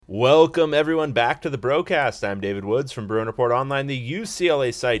Welcome, everyone, back to the Broadcast. I'm David Woods from Bruin Report Online, the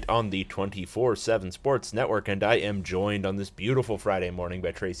UCLA site on the 24/7 Sports Network, and I am joined on this beautiful Friday morning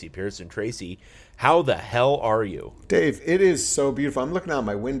by Tracy Pearson. Tracy, how the hell are you? Dave, it is so beautiful. I'm looking out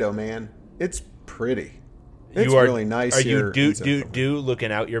my window, man. It's pretty. It's really nice here. Are you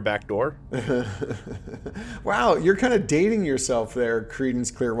looking out your back door? Wow, you're kind of dating yourself there,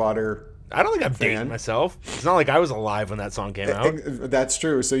 Creedence Clearwater. I don't think I'm dating myself. It's not like I was alive when that song came out. That's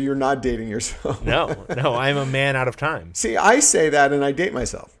true. So you're not dating yourself. No, I'm a man out of time. See, I say that and I date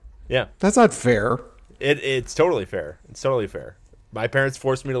myself. Yeah. That's not fair. It's totally fair. It's totally fair. My parents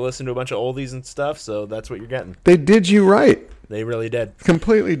forced me to listen to a bunch of oldies and stuff, so that's what you're getting. They did you right. They really did.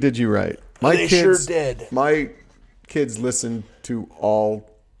 Completely did you right. They sure did. My kids listened to all,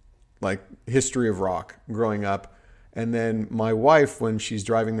 like, history of rock growing up. And then my wife, when she's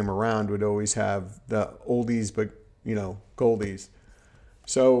driving them around, would always have the oldies, but, goldies.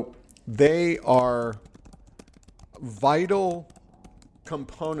 So they are vital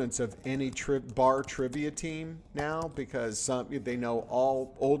components of any bar trivia team now because they know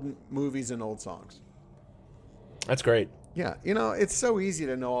all old movies and old songs. That's great. Yeah. It's so easy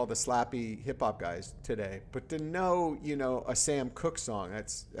to know all the slappy hip hop guys today, but to know, a Sam Cooke song,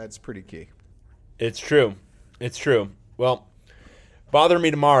 that's pretty key. It's true. It's true. Well, bother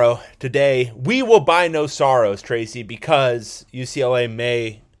me tomorrow. Today, we will buy no sorrows, Tracy, because UCLA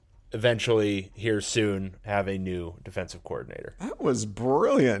may eventually, here soon, have a new defensive coordinator. That was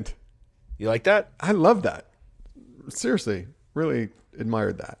brilliant. You like that? I love that. Seriously, really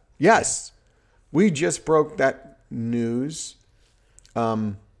admired that. Yes, we just broke that news.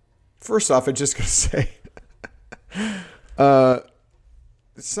 First off, I'm just going to say,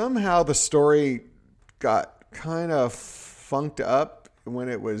 somehow the story got kind of funked up when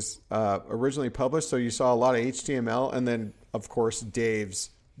it was originally published. So you saw a lot of HTML, and then, of course,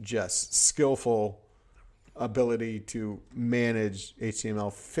 Dave's just skillful ability to manage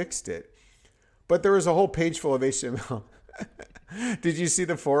HTML fixed it. But there was a whole page full of HTML. Did you see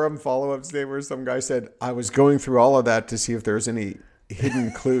the forum follow-ups, Dave, where some guy said, I was going through all of that to see if there was any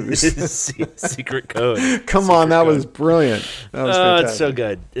hidden clues. Secret code. Come on, that was brilliant. That was fantastic. It's so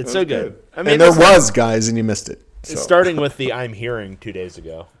good. It's so good. I mean, and there was, guys, and you missed it. So. Starting with the I'm Hearing 2 days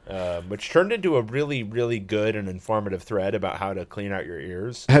ago, which turned into a really, really good and informative thread about how to clean out your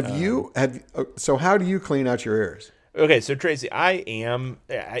ears. So how do you clean out your ears? Okay, so Tracy,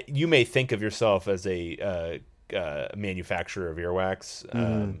 you may think of yourself as a manufacturer of earwax,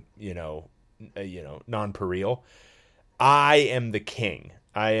 non-pareil. I am the king.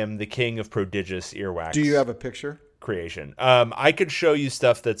 I am the king of prodigious earwax. Do you have a picture? Creation. I could show you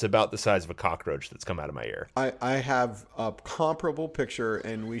stuff that's about the size of a cockroach that's come out of my ear. I have a comparable picture,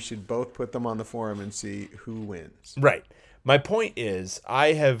 and we should both put them on the forum and see who wins. Right. My point is,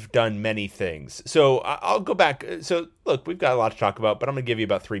 I have done many things. So I'll go back. So look, we've got a lot to talk about, but I'm going to give you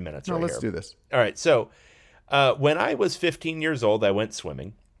about 3 minutes. Let's do this. All right. So when I was 15 years old, I went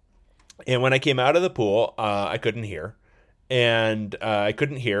swimming. And when I came out of the pool, I couldn't hear. And I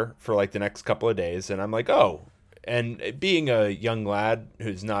couldn't hear for like the next couple of days. And I'm like, oh. And being a young lad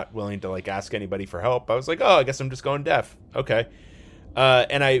who's not willing to like ask anybody for help, I was like, oh, I guess I'm just going deaf. Okay.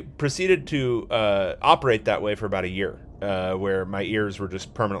 And I proceeded to operate that way for about a year, where my ears were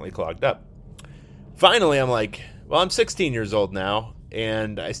just permanently clogged up. Finally, I'm like, well, I'm 16 years old now,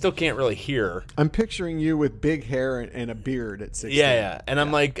 and I still can't really hear. I'm picturing you with big hair and a beard at 16. Yeah. And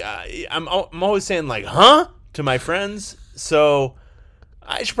I'm like, I'm always saying like, huh? To my friends. So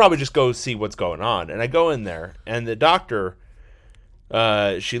I should probably just go see what's going on. And I go in there, and the doctor,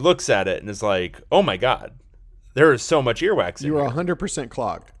 she looks at it and is like, oh my God, there is so much earwax in You here. were 100%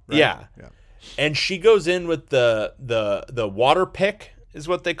 clogged. Right? Yeah. And she goes in with the water pick is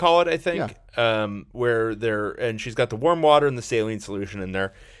what they call it, I think. Yeah. And she's got the warm water and the saline solution in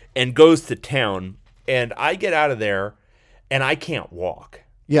there and goes to town. And I get out of there and I can't walk.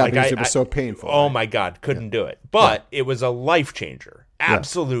 Yeah, like because it was so painful. Oh my God, couldn't do it. But it was a life changer.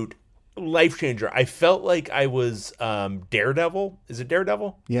 Absolute life changer. I felt like I was Daredevil. Is it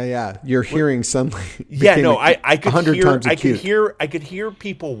Daredevil? Yeah. Your hearing suddenly I could 100 hear, times I acute. could hear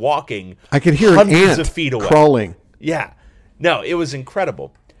people walking. I could hear hundreds an ant of feet away. crawling. Yeah. No, it was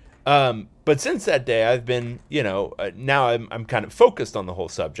incredible. But since that day, I've been, now I'm kind of focused on the whole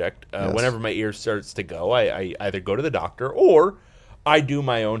subject. Whenever my ear starts to go, I either go to the doctor or I do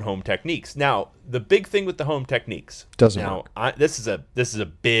my own home techniques. Now, the big thing with the home techniques doesn't work. This is a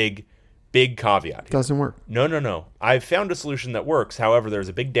big caveat here. Doesn't work. No. I've found a solution that works. However, there's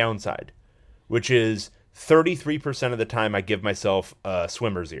a big downside, which is 33% of the time I give myself a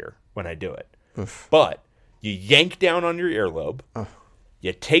swimmer's ear when I do it. Oof. But you yank down on your earlobe,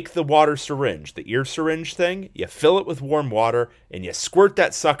 You take the water syringe, the ear syringe thing, you fill it with warm water, and you squirt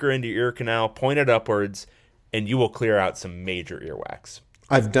that sucker into your ear canal, point it upwards, and you will clear out some major earwax.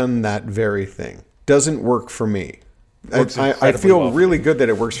 I've done that very thing. Doesn't work for me. I feel well really good that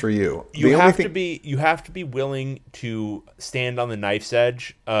it works for you. You have to be willing to stand on the knife's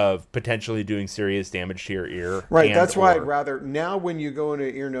edge of potentially doing serious damage to your ear. Right. That's why I'd rather now when you go into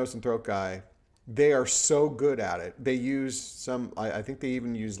ear, nose, and throat guy, they are so good at it. They use some. I think they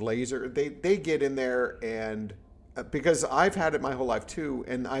even use laser. They get in there and because I've had it my whole life too,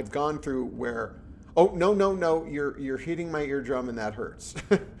 and I've gone through where no, you're hitting my eardrum and that hurts.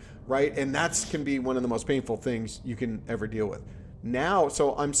 Right? And that can be one of the most painful things you can ever deal with. Now,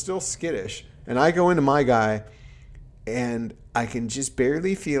 so I'm still skittish, and I go into my guy, and I can just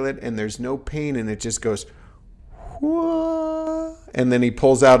barely feel it, and there's no pain, and it just goes, whoa. And then he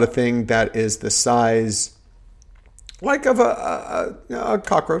pulls out a thing that is the size, like of a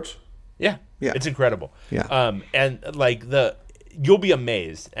cockroach. Yeah, it's incredible. Yeah, and like you'll be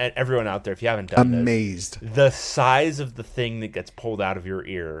amazed at everyone out there if you haven't done this. The size of the thing that gets pulled out of your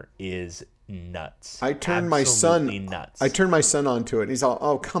ear is nuts. I turned my son onto it. And he's all,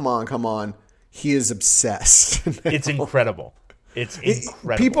 "Oh, come on." He is obsessed. It's incredible. It's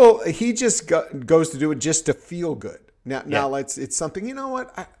incredible. He just goes to do it just to feel good. Now it's something. You know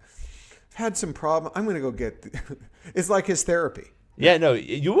what? I've had some problem. I'm going to go get. It's like his therapy. Yeah, no,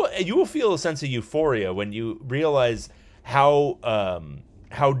 you will feel a sense of euphoria when you realize how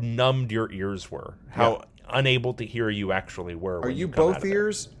numbed your ears were, how unable to hear you actually were. Are you both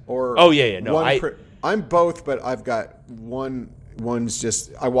ears or? Oh yeah. No, I'm both, but I've got one's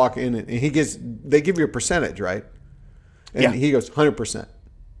just. I walk in and they give you a percentage, right? And he goes 100%.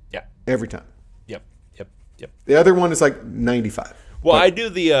 Yeah. Every time. Yep. The other one is like 95. Well, I do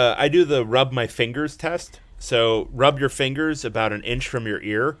the rub my fingers test. So rub your fingers about an inch from your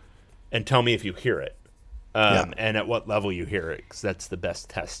ear, and tell me if you hear it. And at what level you hear it, because that's the best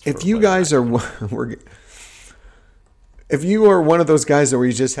test. If you guys are, if you are one of those guys where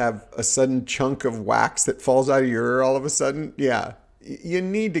you just have a sudden chunk of wax that falls out of your ear all of a sudden, you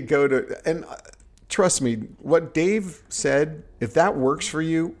need to go to, and trust me, what Dave said, if that works for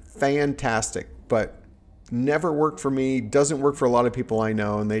you, fantastic. But never worked for me, doesn't work for a lot of people I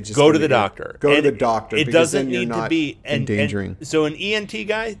know, and they just go to the doctor. Go to the doctor. It doesn't need to be endangering. So an ENT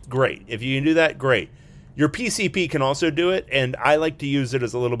guy, great. If you can do that, great. Your PCP can also do it, and I like to use it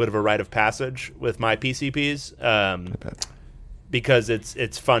as a little bit of a rite of passage with my PCPs because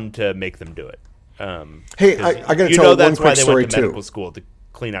it's fun to make them do it. Hey, I got to tell one quick story too. That's why they went to medical school, to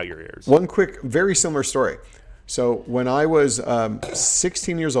clean out your ears. One quick, very similar story. So when I was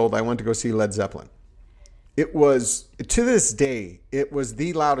 16 years old, I went to go see Led Zeppelin. It was, to this day, it was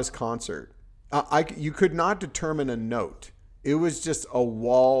the loudest concert. You could not determine a note. It was just a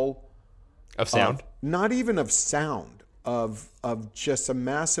wall of sound. Not even of sound, of just a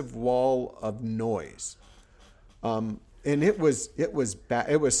massive wall of noise. And it was bad.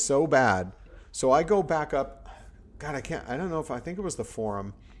 It was so bad. So I go back up. God, I don't know I think it was the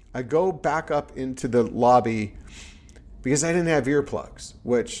Forum. I go back up into the lobby because I didn't have earplugs,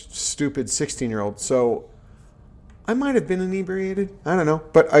 which stupid 16-year-old. So I might have been inebriated. I don't know.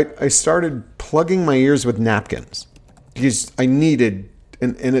 But I started plugging my ears with napkins because I needed,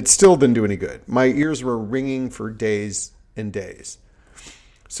 and it still didn't do any good. My ears were ringing for days and days.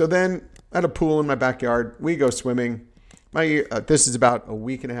 So then at a pool in my backyard, we go swimming. This is about a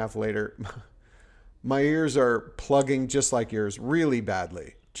week and a half later. My ears are plugging just like yours really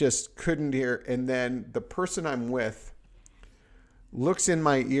badly. Just couldn't hear. And then the person I'm with looks in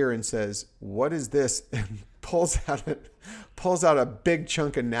my ear and says, "What is this?" And pulls out a big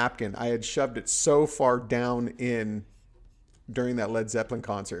chunk of napkin. I had shoved it so far down in during that Led Zeppelin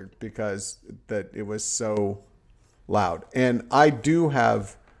concert because it was so loud. And I do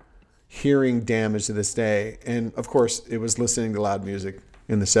have hearing damage to this day. And of course, it was listening to loud music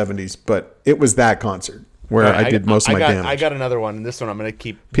in the 70s, but it was that concert where I did most of my damage. I got another one, and this one I'm going to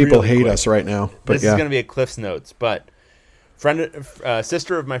keep. People really hate quick. Us right now. But this is going to be a Cliff's Notes, but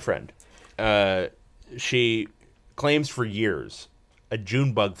sister of my friend, she claims for years a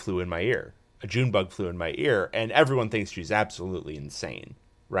June bug flew in my ear. And everyone thinks she's absolutely insane,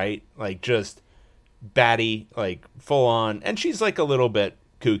 right? Like just batty, like full on. And she's like a little bit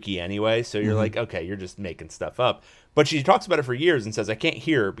kooky anyway, so you're like, okay, you're just making stuff up. But she talks about it for years and says, I can't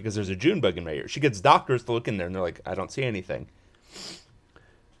hear because there's a June bug in my ear. She gets doctors to look in there, and they're like, I don't see anything.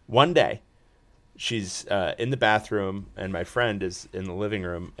 One day, she's in the bathroom, and my friend is in the living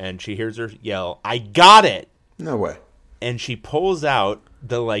room, and she hears her yell, I got it! No way. And she pulls out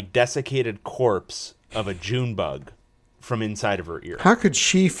the, like, desiccated corpse of a June bug from inside of her ear. How could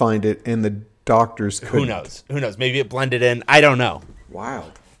she find it and the doctors couldn't? Who knows? Maybe it blended in. I don't know.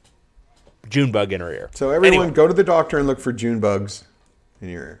 Wild. June bug in her ear. So everyone Anyway, go to the doctor and look for June bugs in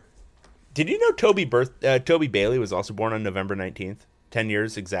your ear. did you know Toby Bailey was also born on November 19th? 10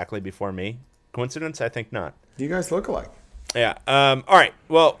 years exactly before me. Coincidence? I think not. You guys look alike. Yeah. All right.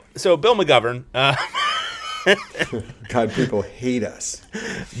 Well, so Bill McGovern. God, people hate us.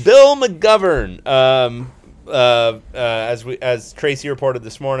 Bill McGovern. As Tracy reported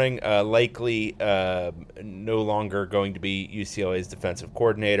this morning, likely no longer going to be UCLA's defensive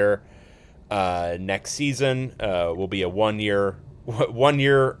coordinator next season. Will be a one and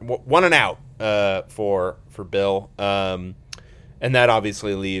out for Bill. And that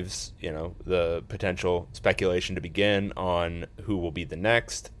obviously leaves, the potential speculation to begin on who will be the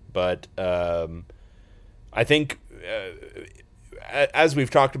next. But I think, as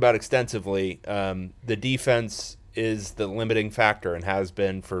we've talked about extensively, the defense is the limiting factor and has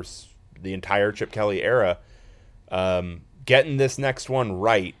been for the entire Chip Kelly era. Getting this next one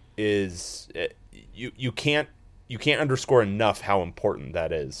right is you can't underscore enough how important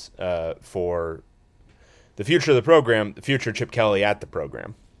that is for the future of the program, the future of Chip Kelly at the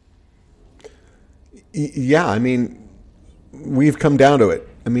program. Yeah, I mean, we've come down to it.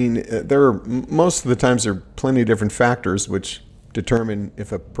 I mean, most of the times there are plenty of different factors which determine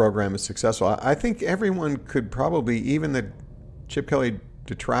if a program is successful. I think everyone could probably, even the Chip Kelly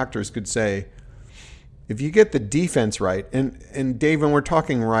detractors could say, if you get the defense right, and Dave, when we're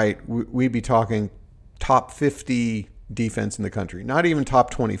talking right, we'd be talking top 50 defense in the country, not even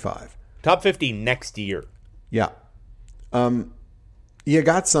top 25. Top 50 next year. Yeah. You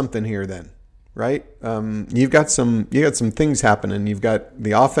got something here then, right? You've got some things happening. You've got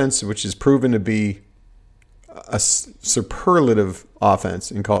the offense, which is proven to be a superlative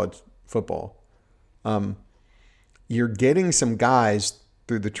offense in college football. You're getting some guys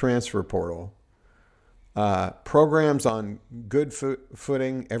through the transfer portal. Programs on good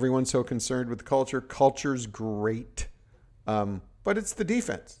footing. Everyone's so concerned with the culture. Culture's great. But it's the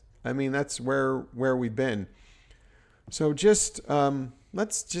defense. I mean, that's where we've been. So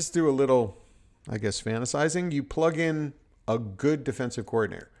let's just do a little, I guess, fantasizing. You plug in a good defensive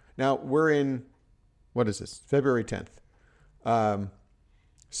coordinator. Now, we're in, what is this? February 10th.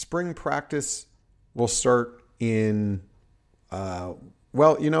 Spring practice will start in,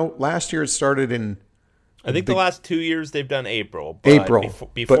 last year it started in, I think the last 2 years they've done April.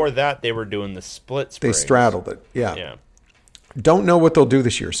 But Before that, they were doing the split springs. They straddled it. Yeah. Yeah. Don't know what they'll do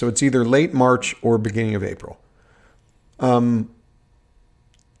this year. So it's either late March or beginning of April. I'm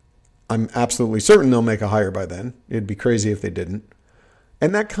absolutely certain they'll make a hire by then. It'd be crazy if they didn't.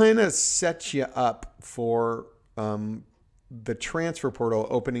 And that kind of sets you up for the transfer portal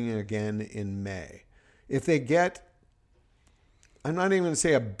opening again in May. If they get, I'm not even going to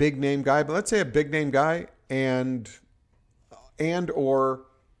say a big name guy, but let's say a big name guy and or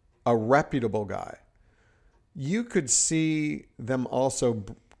a reputable guy, you could see them also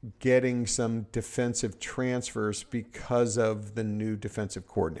getting some defensive transfers because of the new defensive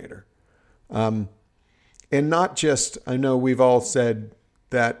coordinator. And not just, I know we've all said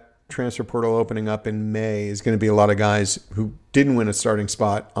that transfer portal opening up in May is going to be a lot of guys who didn't win a starting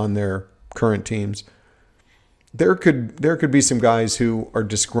spot on their current teams. There could be some guys who are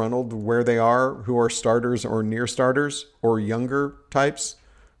disgruntled where they are, who are starters or near starters or younger types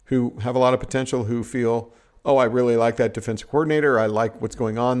who have a lot of potential, who feel, oh, I really like that defensive coordinator. I like what's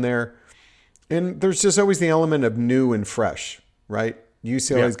going on there. And there's just always the element of new and fresh, right?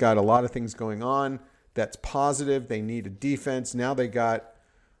 UCLA's got a lot of things going on. That's positive. They need a defense. Now they got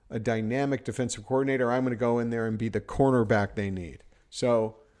a dynamic defensive coordinator. I'm going to go in there and be the cornerback they need.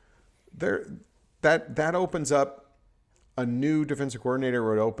 So that opens up a new defensive coordinator,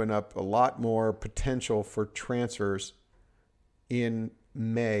 would open up a lot more potential for transfers in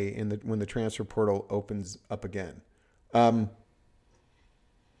May when the transfer portal opens up again. I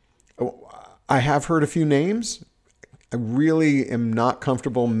have heard a few names. I really am not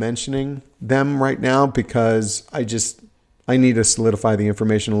comfortable mentioning them right now because I need to solidify the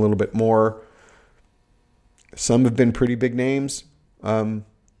information a little bit more. Some have been pretty big names.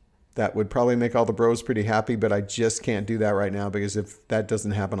 That would probably make all the bros pretty happy, but I just can't do that right now because if that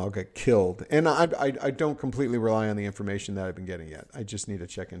doesn't happen, I'll get killed. And I don't completely rely on the information that I've been getting yet. I just need to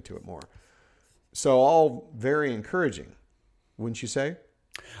check into it more. So all very encouraging, wouldn't you say?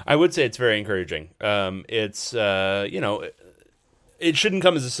 I would say it's very encouraging. It's, it shouldn't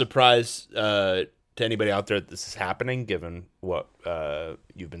come as a surprise to anybody out there that this is happening, given what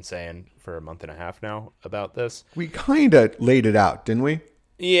you've been saying for a month and a half now about this. We kind of laid it out, didn't we?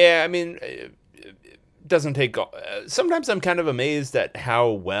 Yeah, I mean, doesn't take. Sometimes I'm kind of amazed at how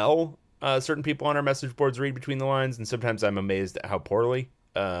well certain people on our message boards read between the lines, and sometimes I'm amazed at how poorly.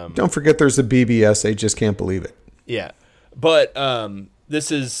 Don't forget, there's the BBS. They just can't believe it. Yeah, but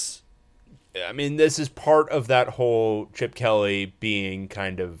this is part of that whole Chip Kelly being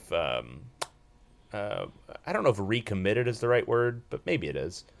kind of. I don't know if recommitted is the right word, but maybe it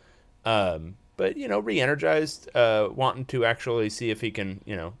is. But re-energized, wanting to actually see if he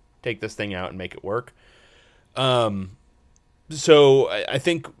can, take this thing out and make it work. So I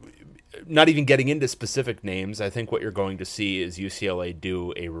think, not even getting into specific names, I think what you're going to see is UCLA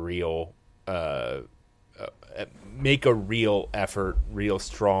do a real, make a real effort, real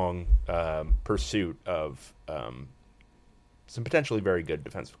strong pursuit of some potentially very good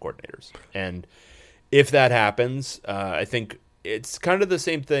defensive coordinators. And if that happens, I think it's kind of the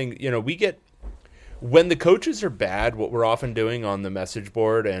same thing. We get, when the coaches are bad, what we're often doing on the message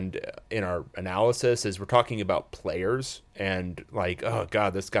board and in our analysis is we're talking about players and like, oh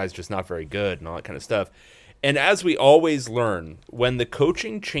God, this guy's just not very good and all that kind of stuff. And as we always learn, when the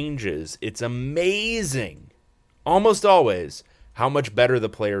coaching changes, it's amazing, almost always, how much better the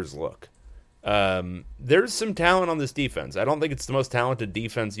players look. There's some talent on this defense. I don't think it's the most talented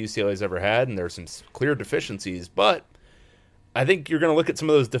defense UCLA's ever had, and there's some clear deficiencies, but I think you're going to look at some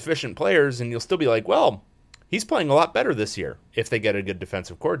of those deficient players and you'll still be like, well, he's playing a lot better this year if they get a good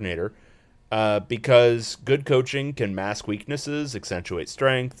defensive coordinator, because good coaching can mask weaknesses, accentuate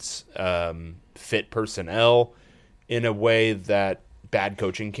strengths, fit personnel in a way that bad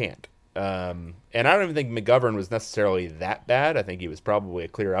coaching can't. And I don't even think McGovern was necessarily that bad. I think he was probably a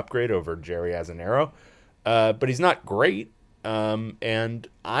clear upgrade over Jerry Azzinaro, but he's not great. And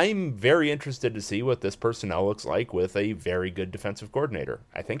I'm very interested to see what this personnel looks like with a very good defensive coordinator.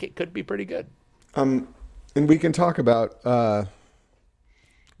 I think it could be pretty good. And we can talk about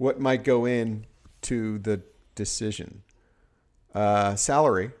what might go into the decision.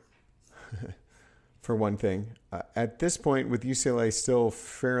 Salary, for one thing. At this point, with UCLA still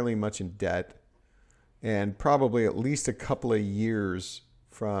fairly much in debt and probably at least a couple of years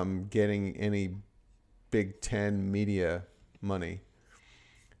from getting any Big Ten media money.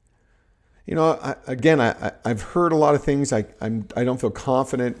 I've heard a lot of things. I don't feel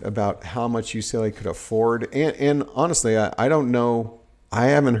confident about how much UCLA could afford. And honestly, I don't know. I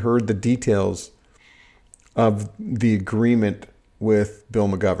haven't heard the details of the agreement with Bill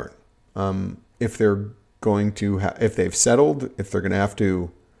McGovern. If they're going to, if they've settled, if they're going to have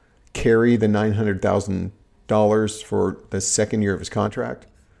to carry the $900,000 for the second year of his contract.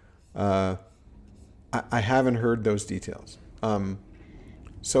 I haven't heard those details.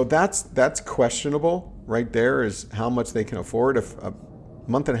 So that's questionable right there, is how much they can afford. If a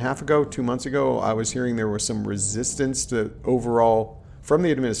month and a half ago, 2 months ago, I was hearing there was some resistance to overall from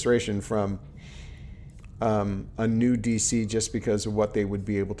the administration, from a new DC, just because of what they would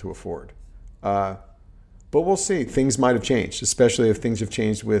be able to afford. But we'll see. Things might have changed, especially if things have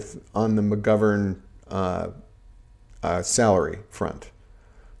changed on the McGovern salary front.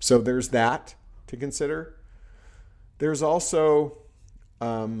 So there's that to consider. There's also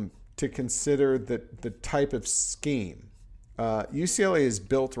to consider the type of scheme. UCLA is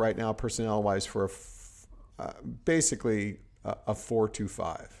built right now, personnel-wise, for basically a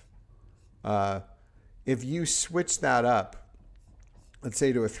 4-2-5. If you switch that up, let's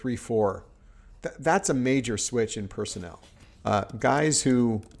say to a 3-4, that's a major switch in personnel. Guys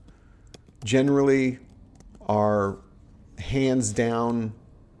who generally are hands down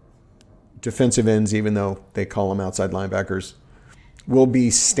defensive ends, even though they call them outside linebackers, will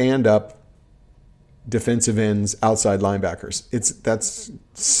be stand-up defensive ends, outside linebackers. That's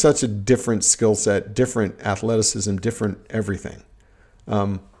such a different skill set, different athleticism, different everything.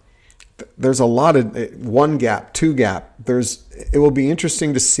 There's a lot of one gap, two gap. It will be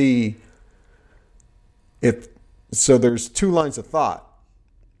interesting to see there's two lines of thought.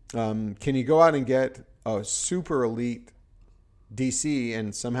 Can you go out and get a super elite DC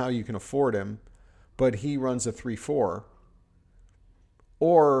and somehow you can afford him, but he runs a 3-4?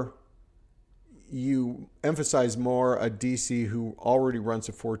 Or you emphasize more a DC who already runs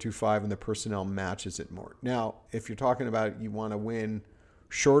a 4-2-5 and the personnel matches it more. Now, if you're talking about you want to win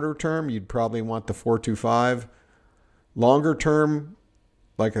shorter term, you'd probably want the 4-2-5. Longer term,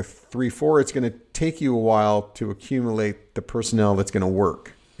 like a 3-4, it's going to take you a while to accumulate the personnel that's going to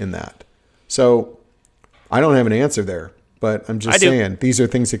work in that. So I don't have an answer there, but I'm just saying these are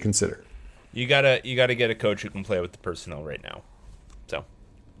things to consider. You gotta get a coach who can play with the personnel right now.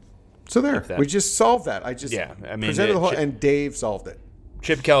 So there, we just solved that. I presented the whole, and Dave solved it.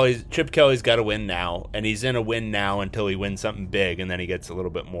 Chip Kelly's got to win now, and he's in a win now until he wins something big, and then he gets a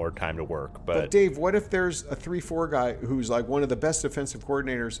little bit more time to work. But Dave, what if there's a 3-4 guy who's like one of the best defensive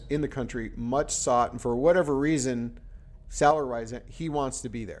coordinators in the country, much sought, and for whatever reason, salary-wise, he wants to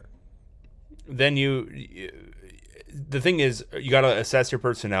be there? Then the thing is, you got to assess your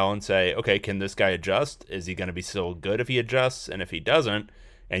personnel and say, okay, can this guy adjust? Is he going to be still good if he adjusts? And if he doesn't,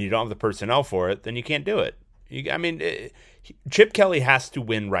 and you don't have the personnel for it, then you can't do it. Chip Kelly has to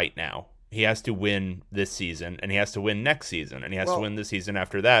win right now. He has to win this season, and he has to win next season, and he has to win the season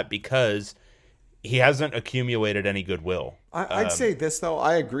after that because he hasn't accumulated any goodwill. I'd say this, though.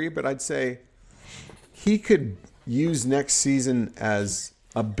 I agree, but I'd say he could use next season as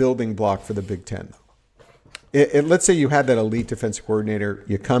a building block for the Big Ten. Let's say you had that elite defensive coordinator.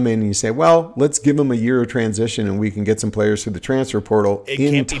 You come in and you say, well, let's give him a year of transition and we can get some players through the transfer portal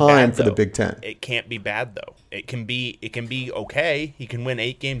in time for the Big Ten. It can't be bad, though. It can be okay. He can win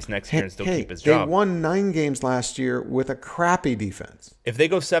 8 games next year and still keep his job. They won 9 games last year with a crappy defense. If they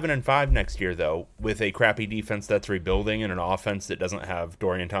go 7-5 next year, though, with a crappy defense that's rebuilding and an offense that doesn't have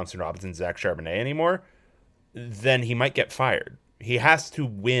Dorian Thompson-Robinson, Zach Charbonnet anymore, then he might get fired. He has to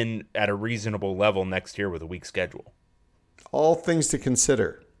win at a reasonable level next year with a weak schedule. All things to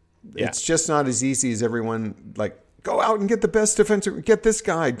consider. Yeah. It's just not as easy as everyone, like, go out and get the best defensive. Get this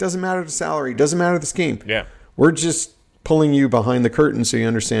guy. Doesn't matter the salary. Doesn't matter the scheme. Yeah. We're just pulling you behind the curtain so you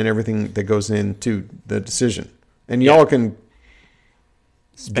understand everything that goes into the decision. And y'all can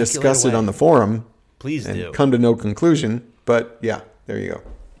discuss it on the forum. Please do. Come to no conclusion. But, yeah, there you go.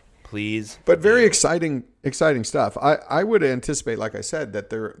 Please. But very exciting stuff. I would anticipate, like I said, that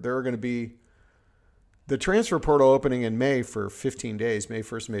there are going to be the transfer portal opening in May for 15 days, May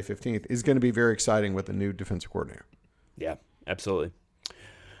 1st, May 15th, is going to be very exciting with the new defensive coordinator. Yeah, absolutely.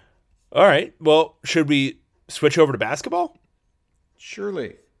 All right. Well, should we switch over to basketball?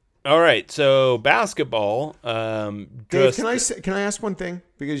 Surely. All right. So basketball. Dave, can I ask one thing?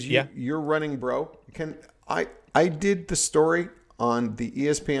 Because you're running bro. I did the story on the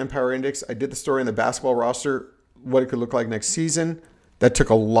ESPN Power Index. I did the story on the basketball roster, what it could look like next season. That took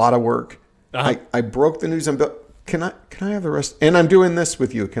a lot of work. Uh-huh. I broke the news. Can I have the rest? And I'm doing this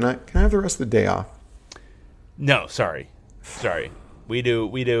with you. Can I have the rest of the day off? No, sorry. We do.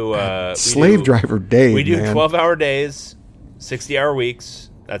 Slave driver day. We do man. 12-hour days, 60-hour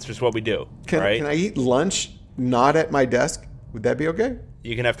weeks. That's just what we do. Can I eat lunch not at my desk? Would that be okay?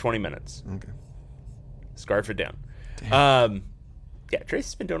 You can have 20 minutes. Okay. Scarf it down. Yeah,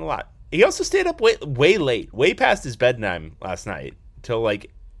 Tracy's been doing a lot. He also stayed up way late, way past his bedtime last night, till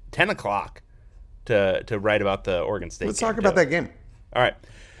like 10 o'clock to write about the Oregon State game. Let's talk about that game. All right.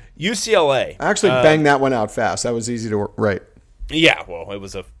 UCLA. I actually banged that one out fast. That was easy to write. Yeah, well, I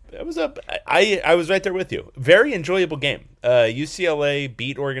was right there with you. Very enjoyable game. UCLA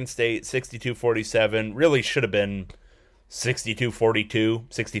beat Oregon State 62-47. Really should have been 62-42,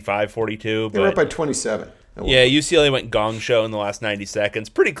 65-42. They were up by 27. Yeah, UCLA went gong show in the last 90 seconds.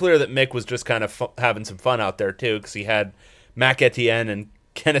 Pretty clear that Mick was just kind of having some fun out there, too, because he had Mac Etienne and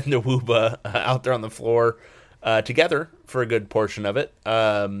Kenneth Nwuba out there on the floor together for a good portion of it.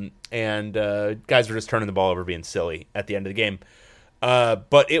 And guys were just turning the ball over being silly at the end of the game.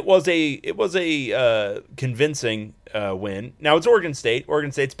 But it was a convincing win. Now, it's Oregon State.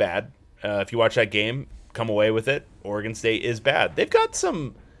 Oregon State's bad. If you watch that game, come away with it. Oregon State is bad. They've got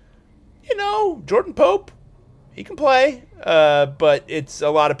some, Jordan Pope. He can play, but it's a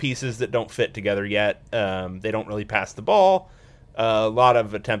lot of pieces that don't fit together yet. They don't really pass the ball. A lot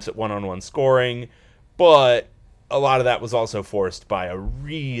of attempts at one-on-one scoring, but a lot of that was also forced by a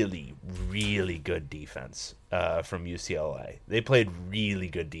really, really good defense from UCLA. They played really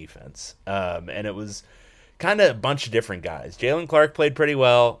good defense, and it was kind of a bunch of different guys. Jalen Clark played pretty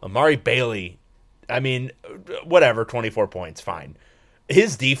well. Amari Bailey, 24 points, fine.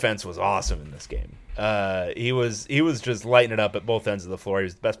 His defense was awesome in this game. He was just lighting it up at both ends of the floor. He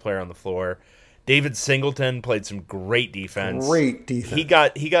was the best player on the floor. David Singleton played some great defense. He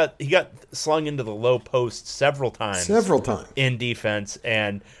got slung into the low post several times in defense.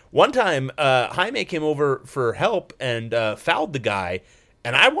 And one time, Jaime came over for help and fouled the guy.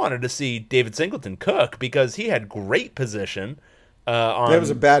 And I wanted to see David Singleton cook because he had great position. That was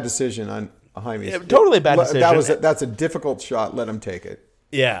a bad decision on Jaime's. Totally a bad decision. That's a difficult shot. Let him take it.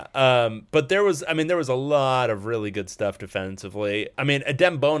 Yeah, but there was a lot of really good stuff defensively.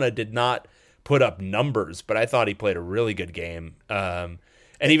 Adem Bona did not put up numbers, but I thought he played a really good game. And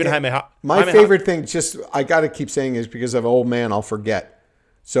even my favorite thing, I got to keep saying, is because of old man, I'll forget.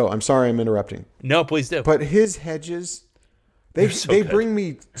 So I'm sorry I'm interrupting. No, please do. But his hedges, they bring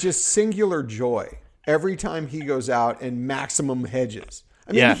me just singular joy every time he goes out and maximum hedges.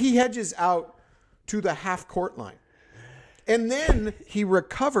 I mean, he hedges out to the half court line. And then he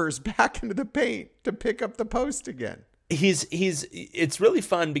recovers back into the paint to pick up the post again. It's really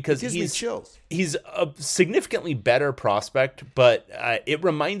fun because gives me chills. He's a significantly better prospect, but it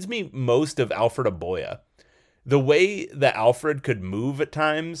reminds me most of Alfred Aboya. The way that Alfred could move at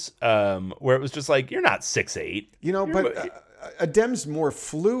times, where it was just like, you're not 6'8". But Adem's more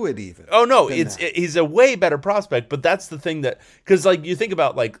fluid even. Oh no, he's a way better prospect, but that's the thing because like you think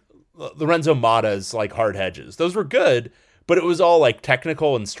about like Lorenzo Mata's like hard hedges. Those were good, but it was all like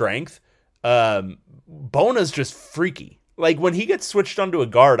technical and strength. Bona's just freaky. Like when he gets switched onto a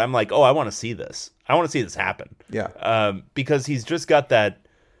guard, I'm like, oh, I want to see this. I want to see this happen. Yeah. Because he's just got that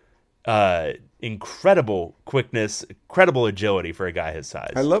incredible quickness, incredible agility for a guy his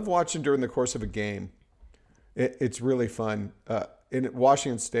size. I love watching during the course of a game. It's really fun. In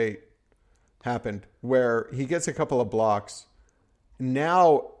Washington State happened where he gets a couple of blocks.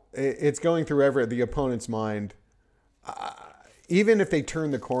 Now it's going through the opponent's mind. Even if they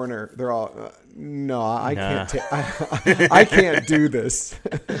turn the corner, they're all, no, I can't. I can't do this.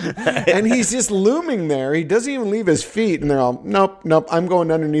 And he's just looming there. He doesn't even leave his feet, and they're all, nope. I'm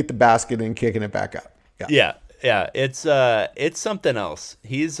going underneath the basket and kicking it back up. Yeah. It's something else.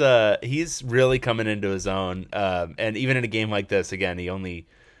 He's really coming into his own. And even in a game like this, again, he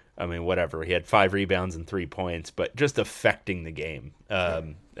had 5 rebounds and 3 points, but just affecting the game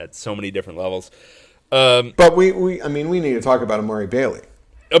at so many different levels. But we need to talk about Amari Bailey.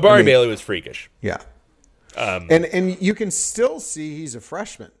 Bailey was freakish. Yeah. And you can still see he's a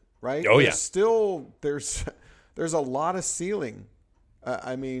freshman, right? Oh, there's a lot of ceiling.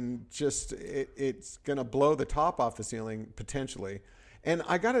 It's going to blow the top off the ceiling potentially. And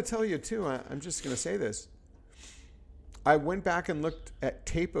I got to tell you too, I'm just going to say this. I went back and looked at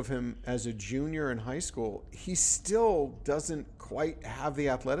tape of him as a junior in high school. He still doesn't quite have the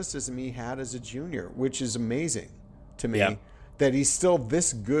athleticism he had as a junior, which is amazing to me that he's still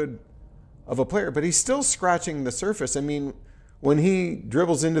this good of a player, but he's still scratching the surface. I mean, when he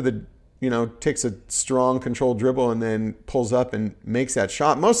dribbles into takes a strong controlled dribble and then pulls up and makes that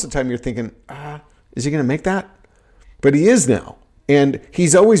shot, most of the time you're thinking, is he going to make that? But he is now. And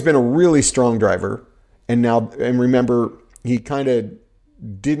he's always been a really strong driver. And remember, he kind of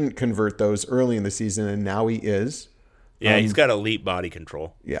didn't convert those early in the season, and now he is. Yeah, he's got elite body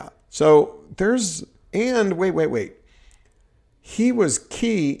control. Yeah. So wait. He was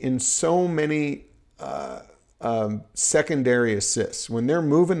key in so many secondary assists. When they're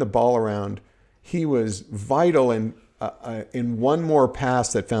moving the ball around, he was vital in one more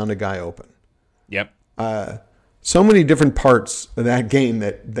pass that found a guy open. Yep. So many different parts of that game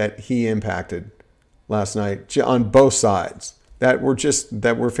that he impacted last night on both sides that were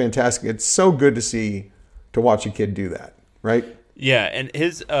fantastic. It's so good to watch a kid do that, right? Yeah, and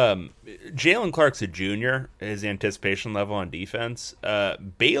his Jalen Clark's a junior. His anticipation level on defense,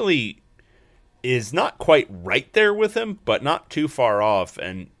 Bailey is not quite right there with him, but not too far off,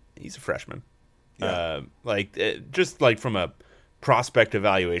 and he's a freshman. Yeah. Just from a prospect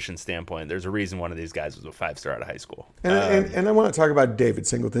evaluation standpoint, there's a reason one of these guys was a 5-star out of high school. And I want to talk about David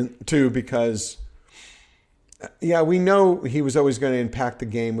Singleton too, because we know he was always going to impact the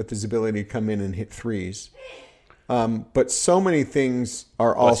game with his ability to come in and hit threes. But so many things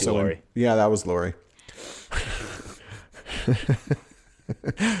are also. Lori. That was Lori.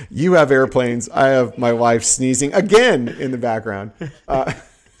 You have airplanes. I have my wife sneezing again in the background.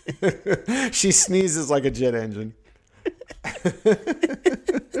 She sneezes like a jet engine.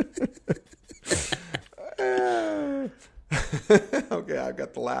 Okay, I've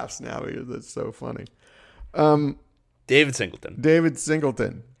got the laughs now because that's so funny. David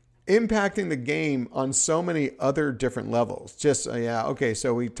Singleton impacting the game on so many other different levels.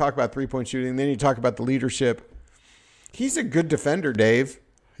 So we talk about 3-point shooting, then you talk about the leadership. He's a good defender, Dave.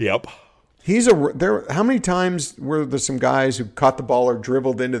 Yep. How many times were there some guys who caught the ball or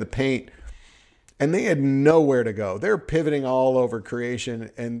dribbled into the paint and they had nowhere to go? They're pivoting all over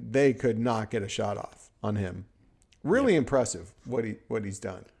creation and they could not get a shot off on him. Really impressive what he's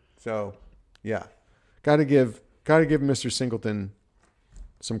done. So, yeah. Got to give Mr. Singleton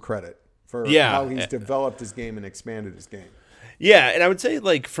some credit for how he's developed his game and expanded his game. Yeah, and I would say,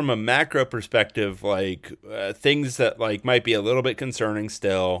 from a macro perspective, things that, might be a little bit concerning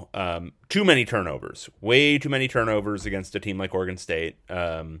still, too many turnovers. Way too many turnovers against a team like Oregon State.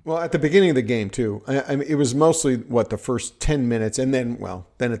 Well, at the beginning of the game, too. I mean, it was mostly, the first 10 minutes, and then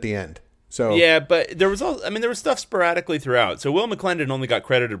at the end. So yeah, but there was stuff sporadically throughout. So Will McClendon only got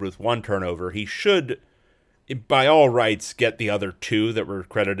credited with 1 turnover. He should, by all rights, get the other 2 that were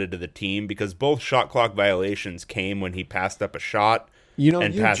credited to the team, because both shot clock violations came when he passed up a shot You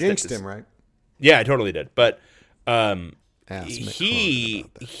and you passed jinxed it. him, right? Yeah, I totally did. But Ask he McCarthy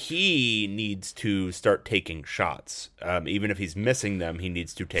about that. he needs to start taking shots. Even if he's missing them, he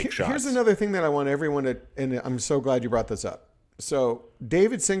needs to take shots. Here's another thing that I want everyone to, and I'm so glad you brought this up. So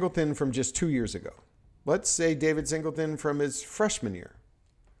David Singleton from just 2 years ago. Let's say David Singleton from his freshman year.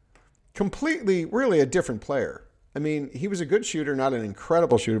 Completely, really a different player. I mean, he was a good shooter, not an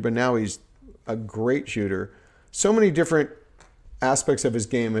incredible shooter, but now he's a great shooter. So many different aspects of his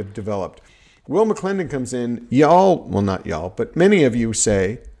game have developed. Will McClendon comes in. Well, not y'all, but many of you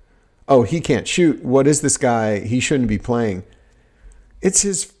say, oh, he can't shoot. What is this guy? He shouldn't be playing. It's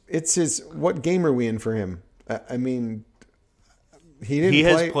his, what game are we in for him? I mean, he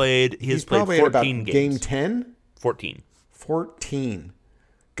didn't play. He's played probably 14 at about games. game 10? 14. 14.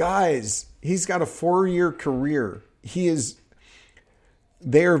 Guys, he's got a 4-year career.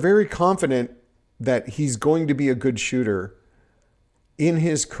 They are very confident that he's going to be a good shooter in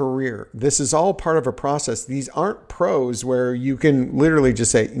his career. This is all part of a process. These aren't pros where you can literally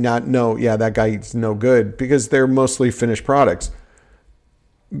just say, that guy's no good, because they're mostly finished products.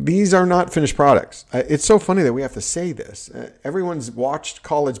 These are not finished products. It's so funny that we have to say this. Everyone's watched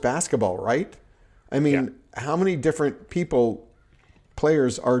college basketball, right? I mean, How many different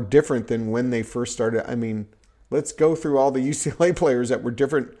players are different than when they first started? I mean, let's go through all the UCLA players that were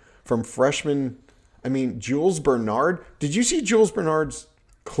different from freshmen. I mean, Jules Bernard. Did you see Jules Bernard's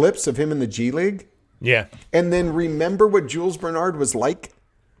clips of him in the G League? Yeah. And then remember what Jules Bernard was like?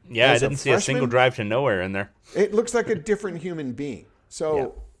 Yeah, I didn't see a single drive to nowhere in there. It looks like a different human being.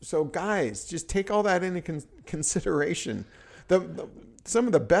 So guys, just take all that into consideration. Some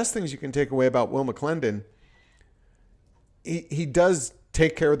of the best things you can take away about Will McClendon, he does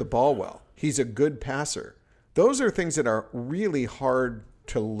take care of the ball well. He's a good passer. Those are things that are really hard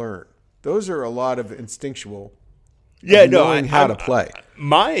to learn. Those are a lot of instinctual. Knowing how to play.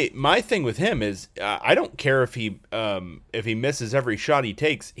 My thing with him is I don't care if he misses every shot he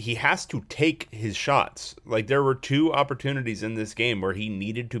takes. He has to take his shots. Like, there were 2 opportunities in this game where he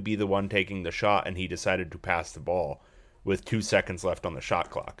needed to be the one taking the shot, and he decided to pass the ball with 2 seconds left on the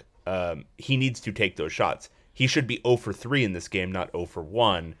shot clock. He needs to take those shots. He should be 0 for 3 in this game, not 0 for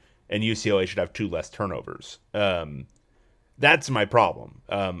 1, and UCLA should have 2 less turnovers. That's my problem.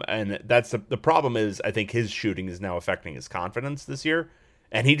 And that's the problem is, I think his shooting is now affecting his confidence this year,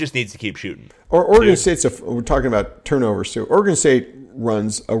 and he just needs to keep shooting. Or Oregon State's, we're talking about turnovers too. Oregon State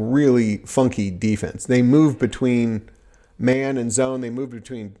runs a really funky defense. They move between man and zone. They move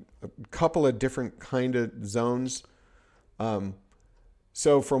between a couple of different kind of zones.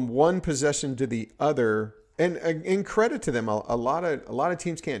 So from one possession to the other, and in credit to them, a lot of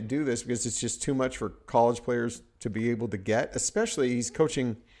teams can't do this because it's just too much for college players to be able to get. Especially, he's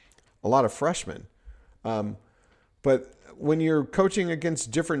coaching a lot of freshmen. But when you're coaching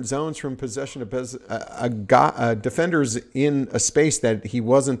against different zones from possession to possession, a defender's in a space that he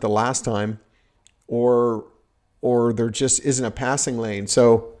wasn't the last time, or there just isn't a passing lane.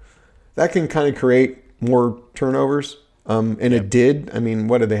 So that can kind of create more turnovers. It did. I mean,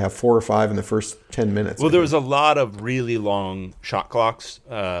 what did they have? 4 or 5 in the first 10 minutes? Well, there was a lot of really long shot clocks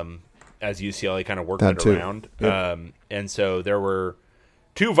as UCLA kind of worked it around. Yep. And so there were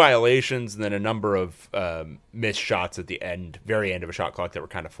 2 violations and then a number of missed shots at the very end of a shot clock that were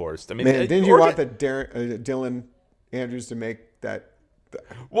kind of forced. I mean, man, didn't you want that Dylan Andrews to make that?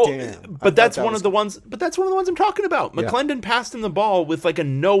 Well, but that's one of the ones. But that's one of the ones I'm talking about. McClendon passed him the ball with like a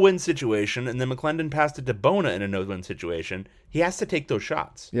no-win situation, and then McClendon passed it to Bona in a no-win situation. He has to take those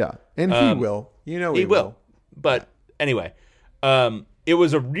shots. Yeah, and he will. He will. But anyway, it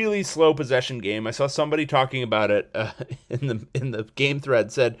was a really slow possession game. I saw somebody talking about it in the game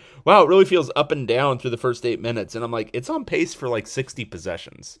thread. Said, "Wow, it really feels up and down through the first 8 minutes." And I'm like, it's on pace for like 60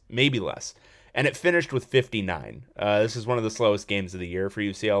 possessions, maybe less. And it finished with 59. This is one of the slowest games of the year for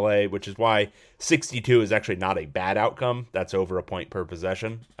UCLA, which is why 62 is actually not a bad outcome. That's over a point per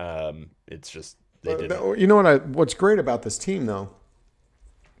possession. It's just they didn't. You know what's great about this team, though?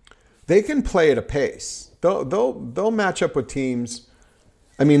 They can play at a pace. They'll match up with teams.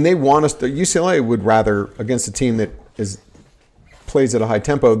 I mean, they want us. UCLA would rather, against a team that plays at a high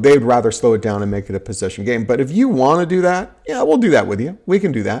tempo, they'd rather slow it down and make it a possession game. But if you want to do that, yeah, we'll do that with you. We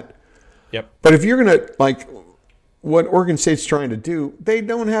can do that. Yep. But if you're going to, like what Oregon State's trying to do, they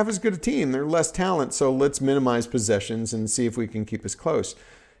don't have as good a team. They're less talent, so let's minimize possessions and see if we can keep us close.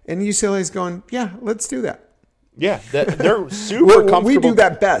 And UCLA's going, yeah, let's do that. Yeah, they're super comfortable. We do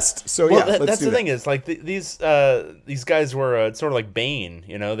that best. So, let's do that. That's the thing is, like, these guys were sort of like Bane.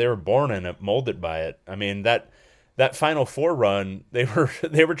 You know, they were born in it, molded by it. I mean, that that Final Four run, they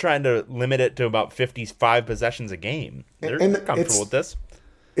were trying to limit it to about 55 possessions a game. They're comfortable with this.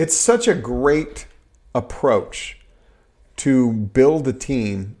 It's such a great approach to build a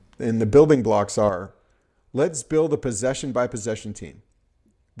team, and the building blocks are, let's build a possession by possession team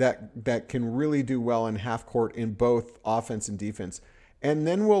that can really do well in half court in both offense and defense. And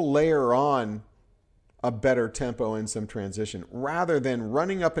then we'll layer on a better tempo and some transition rather than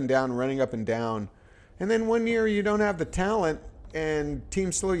running up and down. And then one year you don't have the talent and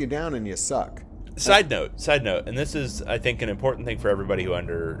teams slow you down and you suck. Side note, and this is, I think, an important thing for everybody who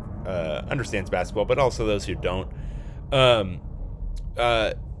understands basketball, but also those who don't.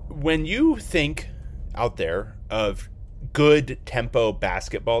 When you think out there of good tempo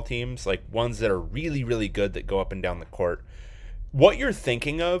basketball teams, like ones that are really, really good that go up and down the court, what you're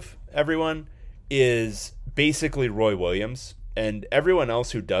thinking of, everyone, is basically Roy Williams, and everyone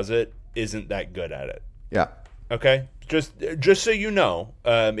else who does it isn't that good at it. Yeah. Okay? Just so you know,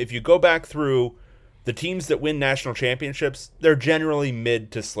 if you go back through the teams that win national championships, they're generally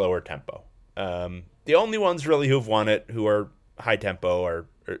mid to slower tempo. The only ones really who've won it, who are high tempo,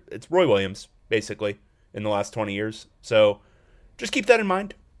 it's Roy Williams, basically, in the last 20 years. So just keep that in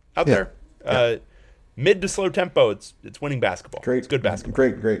mind out there. Mid to slow tempo, it's winning basketball. It's good basketball.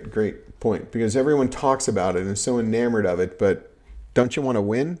 Great point. Because everyone talks about it and is so enamored of it, but don't you want to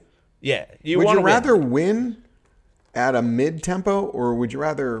win? Yeah. Would you rather win at a mid tempo, or would you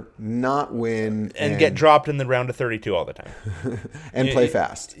rather not win and get dropped in the round of 32 all the time and play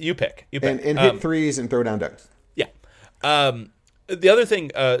fast? You pick. And hit threes and throw down dunks. Yeah. The other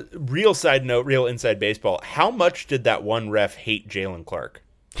thing, real side note, real inside baseball, how much did that one ref hate Jalen Clark?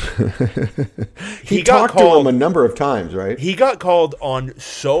 he talked to him a number of times, right? He got called on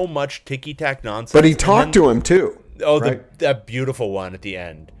so much ticky-tack nonsense. But he talked to him too. Oh, right? That beautiful one at the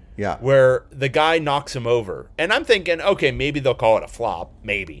end. Yeah. Where the guy knocks him over. And I'm thinking, okay, maybe they'll call it a flop.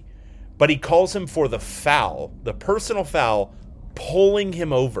 Maybe. But he calls him for the foul, the personal foul, pulling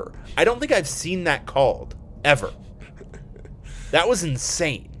him over. I don't think I've seen that called, ever. That was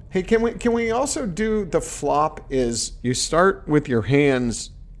insane. Hey, can we also do the flop is you start with your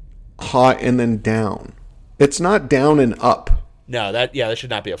hands hot and then down. It's not down and up. No, that should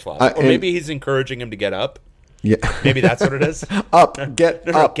not be a flop. Or maybe he's encouraging him to get up. Yeah. Maybe that's what it is. Up. Get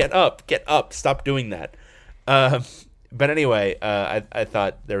up. Get up. Stop doing that. But anyway, I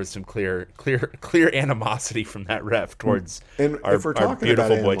thought there was some clear animosity from that ref towards our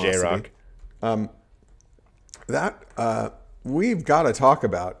beautiful boy J-Rock. We've got to talk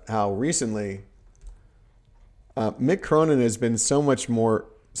about how recently Mick Cronin has been so much more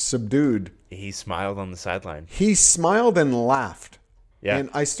subdued. He smiled on the sideline. He smiled and laughed. Yeah. And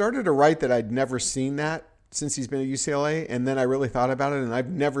I started to write that I'd never seen that since he's been at UCLA, and then I really thought about it, and I've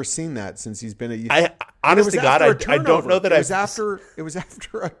never seen that since he's been at UCLA. Honest to God, I don't know that it was after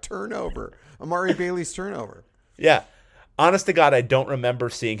a turnover, Amari Bailey's turnover. Yeah. Honest to God, I don't remember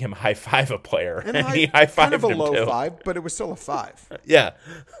seeing him high-five a player. And he high-fived kind of a him low too. five, but it was still a 5. Yeah.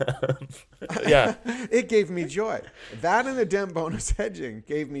 Yeah. It gave me joy. That and the Dem bonus hedging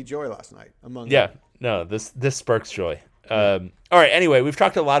gave me joy last night. No, this sparks joy. All right, anyway, we've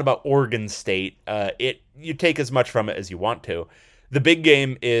talked a lot about Oregon State. You take as much from it as you want to. The big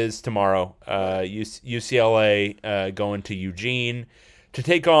game is tomorrow. UCLA going to Eugene to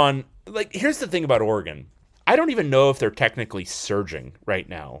take on... here's the thing about Oregon. I don't even know if they're technically surging right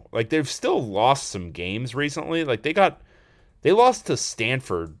now. They've still lost some games recently. They lost to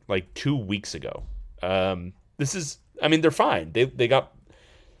Stanford 2 weeks ago. They're fine. They got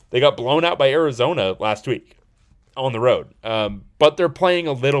blown out by Arizona last week on the road. But they're playing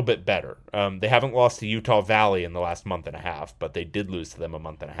a little bit better. They haven't lost to Utah Valley in the last month and a half, but they did lose to them a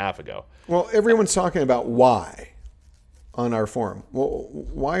month and a half ago. Well, everyone's talking about why on our forum. Well,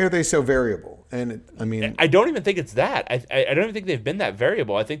 why are they so variable? And I don't even think it's that. I don't even think they've been that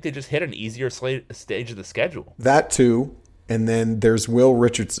variable. I think they just hit an easier stage of the schedule. That too, and then there's Will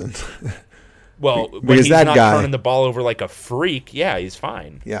Richardson. Well, when he's not turning the ball over like a freak, yeah, he's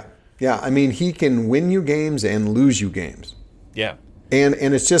fine. Yeah. He can win you games and lose you games. Yeah. And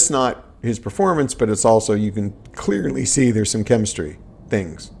it's just not his performance, but it's also, you can clearly see there's some chemistry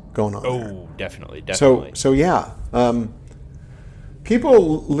things going on there. Oh, definitely. So yeah.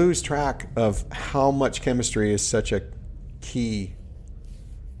 People lose track of how much chemistry is such a key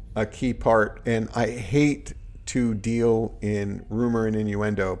part. And I hate to deal in rumor and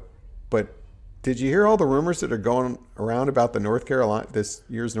innuendo, but did you hear all the rumors that are going around about this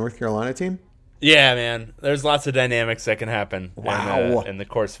year's North Carolina team? Yeah, man. There's lots of dynamics that can happen Wow. in the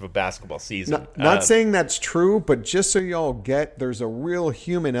course of a basketball season. Not saying that's true, but just so y'all get, there's a real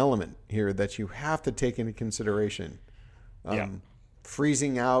human element here that you have to take into consideration. Yeah.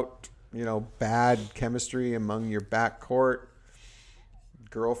 Freezing out, bad chemistry among your backcourt,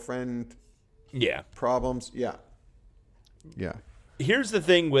 girlfriend Yeah. problems. Yeah. Yeah. Here's the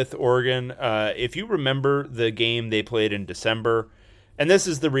thing with Oregon. If you remember the game they played in December, and this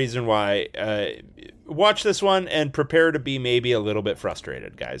is the reason why, watch this one and prepare to be maybe a little bit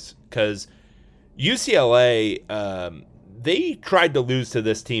frustrated, guys. Because UCLA, they tried to lose to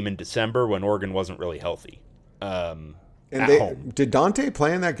this team in December when Oregon wasn't really healthy. And at home. Did Dante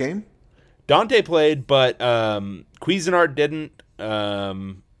play in that game? Dante played, but Cuisinart didn't.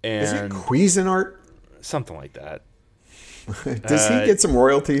 And Is it Cuisinart? something like that. Does he get some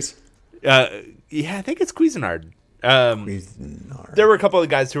royalties? Yeah, I think it's Cuisinart. Cuisinart. There were a couple of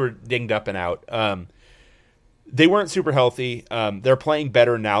guys who were dinged up and out. They weren't super healthy. They're playing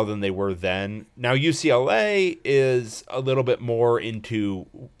better now than they were then. Now UCLA is a little bit more into,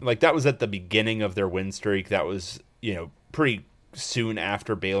 like, that was at the beginning of their win streak. That was, pretty soon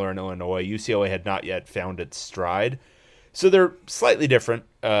after Baylor and Illinois. UCLA had not yet found its stride. So they're slightly different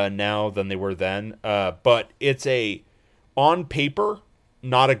now than they were then. But it's on paper,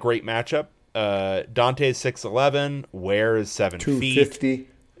 not a great matchup. Dante's 6'11", Ware is 7 feet. 250.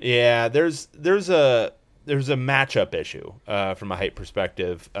 Yeah, there's a matchup issue from a height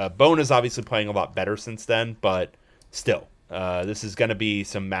perspective. Bone is obviously playing a lot better since then, but still, this is going to be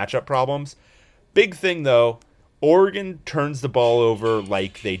some matchup problems. Big thing though, Oregon turns the ball over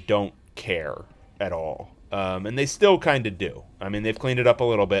like they don't care at all, and they still kind of do. I mean, they've cleaned it up a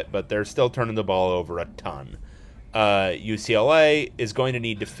little bit, but they're still turning the ball over a ton. UCLA is going to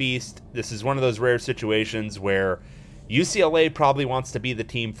need to feast. This is one of those rare situations where UCLA probably wants to be the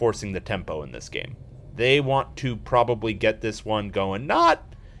team forcing the tempo in this game. They want to probably get this one going.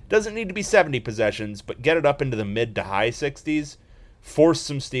 Doesn't need to be 70 possessions, but get it up into the mid to high 60s. Force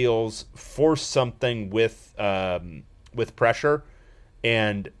some steals, force something with pressure,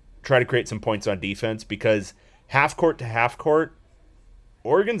 and try to create some points on defense, because half court to half court,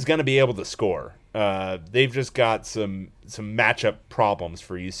 Oregon's going to be able to score. They've just got some matchup problems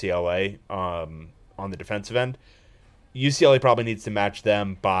for UCLA on the defensive end. UCLA probably needs to match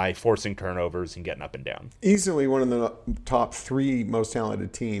them by forcing turnovers and getting up and down. Easily one of the top 3 most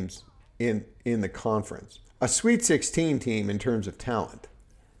talented teams in the conference. A Sweet 16 team in terms of talent.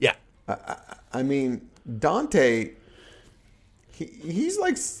 Yeah. I mean, Dante, he's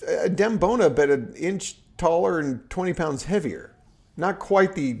like a Dembona, but an inch taller and 20 pounds heavier. Not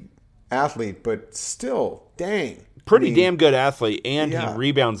quite the athlete, but still, dang. Pretty damn good athlete, and Yeah. he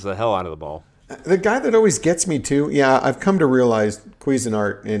rebounds the hell out of the ball. The guy that always gets me too, I've come to realize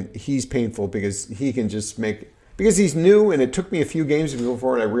Cuisinart, and he's painful because he can just because he's new, and it took me a few games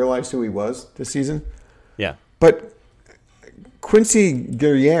before I realized who he was this season. Yeah. But Quincy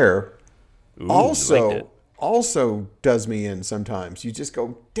Guerriere Ooh, liked it. also does me in sometimes. You just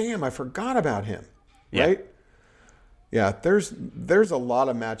go, damn, I forgot about him, Yeah. right? Yeah, there's a lot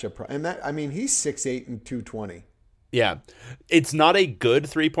of matchup, and he's 6'8" and 220. Yeah. It's not a good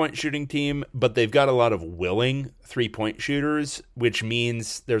three-point shooting team, but they've got a lot of willing three-point shooters, which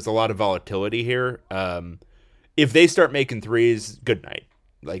means there's a lot of volatility here. If they start making threes, good night.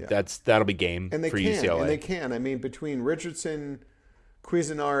 That'll be game And they for can, UCLA. and they can. I mean, between Richardson,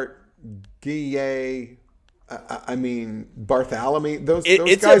 Cuisinart, Guillet, Bartholomew, those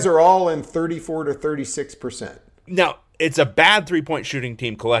guys are all in 34 to 36%. Now, it's a bad three-point shooting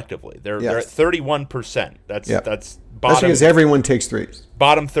team collectively. They're at 31%. That's That's bottom. because everyone takes threes.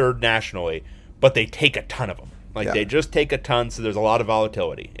 Bottom third nationally, but they take a ton of them. They just take a ton, so there's a lot of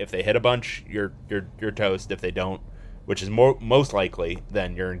volatility. If they hit a bunch, you're toast. If they don't, which is most likely,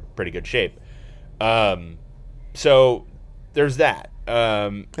 then you're in pretty good shape. So there's that.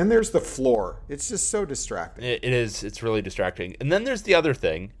 And there's the floor. It's just so distracting. It is. It's really distracting. And then there's the other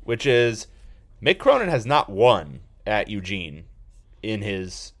thing, which is Mick Cronin has not won at Eugene in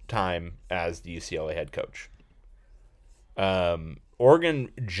his time as the UCLA head coach. Oregon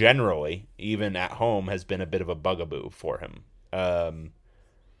generally, even at home, has been a bit of a bugaboo for him.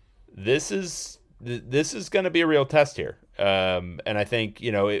 This is going to be a real test here. And I think,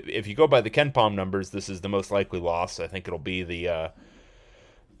 if you go by the KenPom numbers, this is the most likely loss. I think it'll be the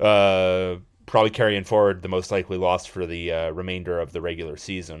probably carrying forward the most likely loss for the remainder of the regular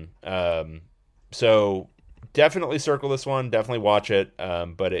season. So definitely circle this one. Definitely watch it.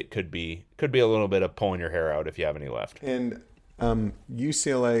 But it could be a little bit of pulling your hair out if you have any left. And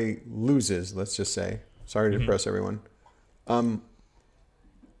UCLA loses, let's just say. Sorry to depress everyone. And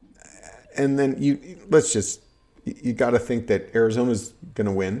and then you got to think that Arizona's going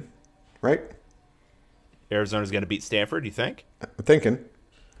to win, right? Arizona's going to beat Stanford, you think? I'm thinking.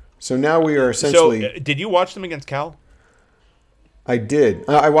 So now we are essentially. So, did you watch them against Cal? I did.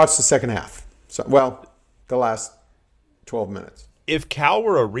 I watched the second half. So, the last 12 minutes. If Cal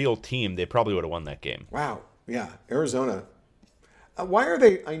were a real team, they probably would have won that game. Wow. Yeah. Arizona. Why are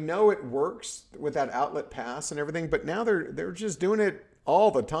they? I know it works with that outlet pass and everything, but now they're just doing it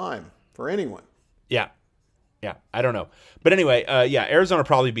all the time for anyone. Yeah. I don't know, but anyway, Arizona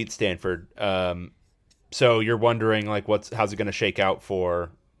probably beat Stanford. So you're wondering like how's it going to shake out for?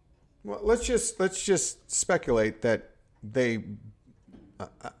 Well, let's just speculate that they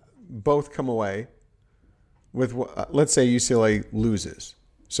both come away with let's say UCLA loses.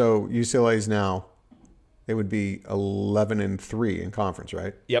 So UCLA is now, they would be 11-3 in conference,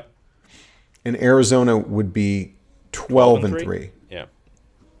 right? Yep. And Arizona would be 12-3. Yeah.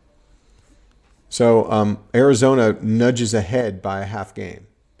 So Arizona nudges ahead by a half game.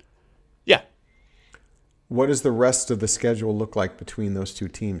 Yeah. What does the rest of the schedule look like between those two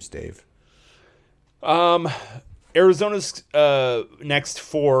teams, Dave? Arizona's next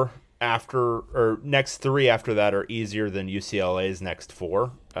three after that are easier than UCLA's next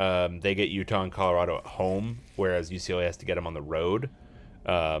four. They get Utah and Colorado at home, whereas UCLA has to get them on the road.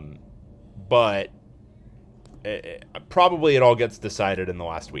 But probably it all gets decided in the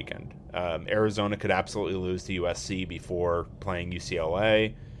last weekend. Arizona could absolutely lose to USC before playing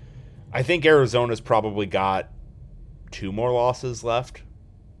UCLA. I think Arizona's probably got 2 more losses left.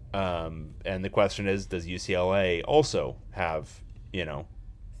 And the question is, does UCLA also have,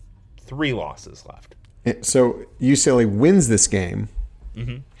 3 losses left? So UCLA wins this game.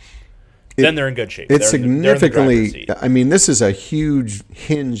 Mm-hmm. Then they're in good shape. It's significantly. I mean, this is a huge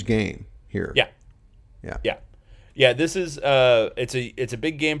hinge game here. Yeah. This is it's a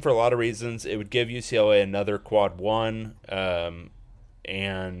big game for a lot of reasons. It would give UCLA another quad 1,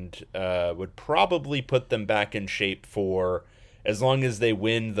 and would probably put them back in shape for, as long as they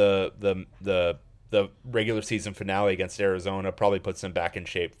win the regular season finale against Arizona, probably puts them back in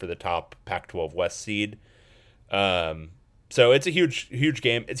shape for the top Pac-12 West seed. So it's a huge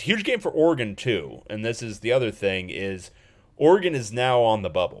game. It's a huge game for Oregon too. And this is the other thing is Oregon is now on the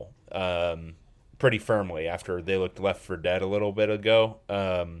bubble pretty firmly after they looked left for dead a little bit ago.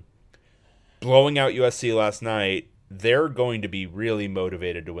 Blowing out USC last night, they're going to be really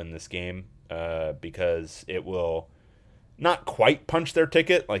motivated to win this game because it will not quite punch their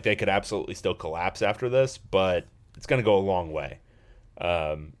ticket. Like they could absolutely still collapse after this, but it's going to go a long way.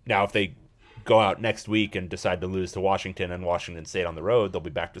 Now, if they go out next week and decide to lose to Washington and Washington State on the road, they'll be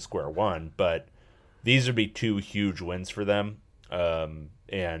back to square one. But these would be 2 huge wins for them.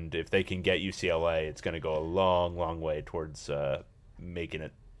 And if they can get UCLA, it's going to go a long, long way towards making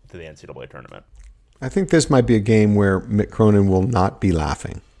it to the NCAA tournament. I think this might be a game where Mick Cronin will not be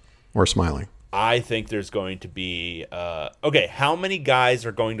laughing or smiling. I think there's going to be how many guys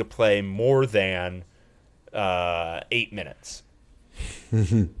are going to play more than 8 minutes?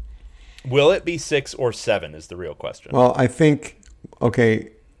 Will it be 6 or 7 is the real question. Well, I think,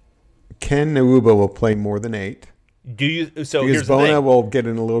 Ken Nwuba will play more than 8. Do you? So because here's the Bona thing. will get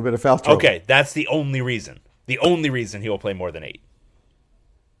in a little bit of foul trouble. Okay, that's the only reason. The only reason he will play more than 8.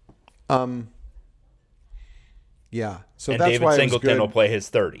 Yeah. So and that's David why Singleton will play his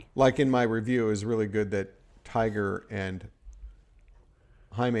 30. Like in my review, it was really good that Tiger and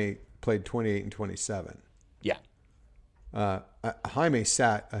Jaime played 28 and 27. Yeah. Jaime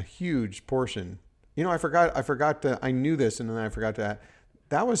sat a huge portion. I forgot to. I knew this, and then I forgot to.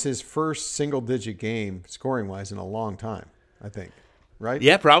 That was his first single-digit game scoring-wise in a long time, I think. Right?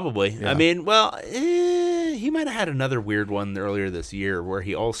 Yeah, probably. Yeah. I mean, he might have had another weird one earlier this year where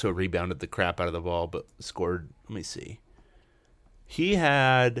he also rebounded the crap out of the ball, but scored. Let me see. He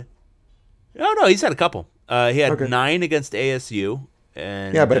had. Oh no, he's had a couple. He had 9 against ASU,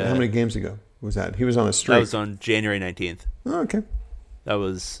 and yeah, but how many games ago was that? He was on a streak. That was on January 19th. Oh, okay. That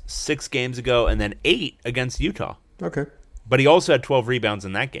was 6 games ago, and then 8 against Utah. Okay. But he also had 12 rebounds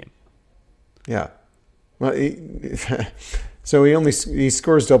in that game. Yeah. Well, so he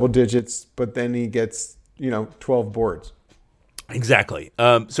scores double digits, but then he gets 12 boards. Exactly.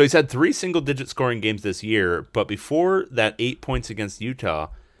 So he's had 3 single-digit scoring games this year, but before that 8 points against Utah,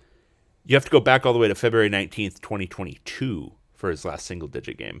 you have to go back all the way to February 19th, 2022 for his last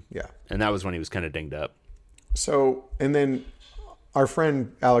single-digit game. Yeah. And that was when he was kind of dinged up. So, and then our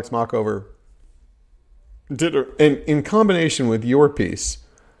friend Alex Mockover did, and in combination with your piece,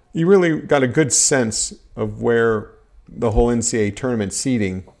 you really got a good sense of where the whole NCAA tournament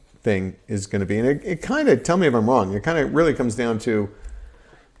seeding thing is going to be. And it kind of, tell me if I'm wrong, it kind of really comes down to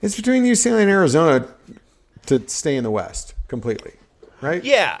It's between UCLA and Arizona to stay in the West completely, right?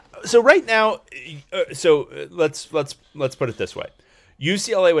 Yeah. So right now, let's put it this way: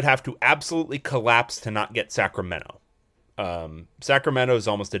 UCLA would have to absolutely collapse to not get Sacramento. Sacramento is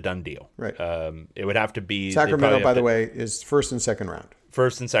almost a done deal. Right. It would have to be Sacramento, by the way, is first and second round.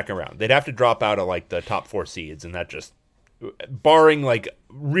 First and second round. They'd have to drop out of like the top 4 seeds, and that just, barring like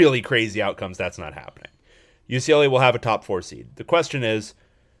really crazy outcomes, that's not happening. UCLA will have a top 4 seed. The question is,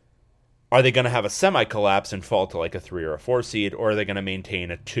 are they going to have a semi-collapse and fall to like a 3 or a 4 seed, or are they going to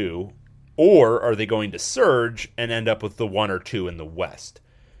maintain a 2, or are they going to surge and end up with the 1 or 2 in the West?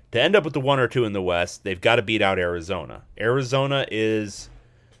 To end up with the 1 or 2 in the West, they've got to beat out Arizona. Arizona is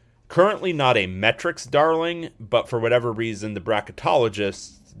currently not a metrics darling, but for whatever reason, the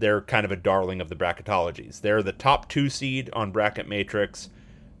bracketologists, they're kind of a darling of the bracketologies. They're the top 2 seed on Bracket Matrix,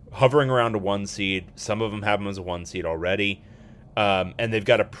 hovering around a 1 seed. Some of them have them as a 1 seed already. And they've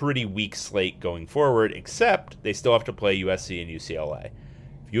got a pretty weak slate going forward, except they still have to play USC and UCLA.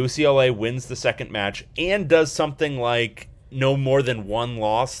 If UCLA wins the second match and does something like no more than 1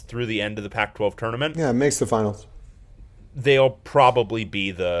 loss through the end of the Pac-12 tournament, Yeah, it makes the finals. they'll probably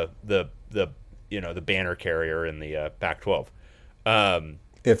be the banner carrier in the Pac-12.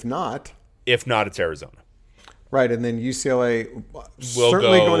 If not, It's Arizona. right, and then UCLA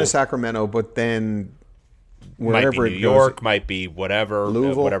certainly going to Sacramento, but then wherever Might be New it York, goes, might be whatever,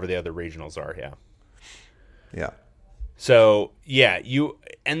 Louisville. whatever the other regionals are. Yeah. yeah, So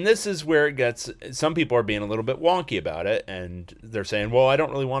and this is where it gets. Some people are being a little bit wonky about it, and they're saying, "Well, I don't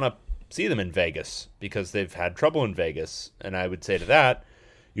really want to see them in Vegas because they've had trouble in Vegas." And I would say to that,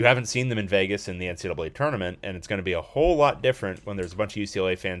 you haven't seen them in Vegas in the NCAA tournament, and it's going to be a whole lot different when there's a bunch of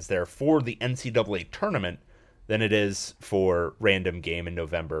UCLA fans there for the NCAA tournament than it is for random game in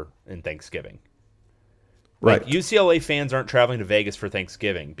November and Thanksgiving. right. Like, UCLA fans aren't traveling to Vegas for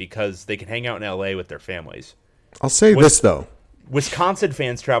Thanksgiving because they can hang out in LA with their families. I'll say this though. Wisconsin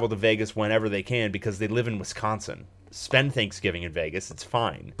fans travel to Vegas whenever they can because they live in Wisconsin. Spend Thanksgiving in Vegas. It's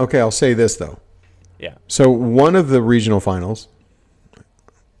fine. Okay, I'll say this though. Yeah. So one of the regional finals,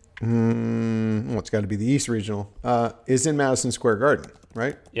 it's got to be the East Regional, is in Madison Square Garden,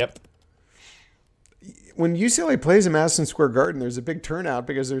 right? Yep. When UCLA plays in Madison Square Garden, there's a big turnout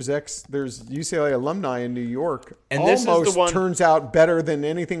because there's UCLA alumni in New York. And this is the almost one- turns out better than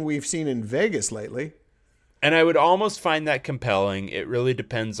anything we've seen in Vegas lately. And I would almost find that compelling. It really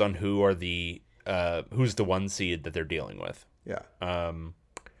depends on who are the who's the 1 seed that they're dealing with. Yeah.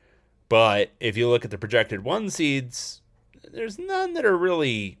 But if you look at the projected 1 seeds, there's none that are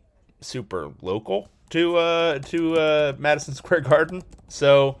really super local to Madison Square Garden.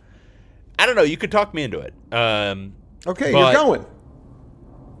 So I don't know. You could talk me into it. Okay, but you're going.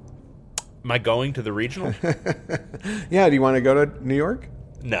 Am I going to the regional? Yeah, do you want to go to New York?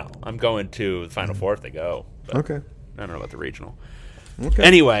 No, I'm going to the Final Four if they go. But Okay. I don't know about the regional. Okay.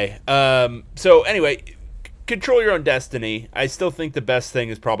 Anyway, control your own destiny. I still think the best thing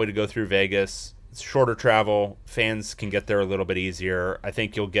is probably to go through Vegas. It's shorter travel. Fans can get there a little bit easier. I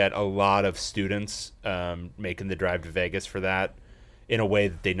think you'll get a lot of students making the drive to Vegas for that in a way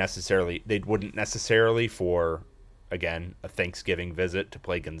that they wouldn't necessarily for, again, a Thanksgiving visit to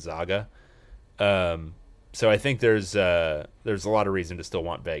play Gonzaga. So I think there's a lot of reason to still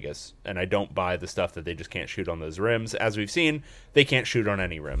want Vegas, and I don't buy the stuff that they just can't shoot on those rims. As we've seen, they can't shoot on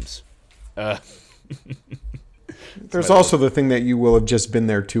any rims. There's also the thing that you will have just been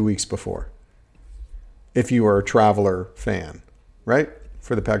there 2 weeks before, if you are a traveler fan, right?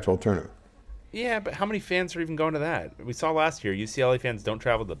 For the Pac-12 tournament. Yeah, but how many fans are even going to that? We saw last year UCLA fans don't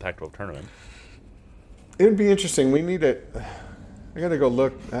travel to the Pac-12 tournament. It would be interesting. We need it. I got to go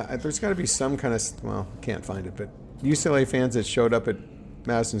look. There's got to be some kind of, well, can't find it, but UCLA fans that showed up at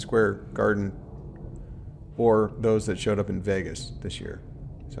Madison Square Garden or those that showed up in Vegas this year.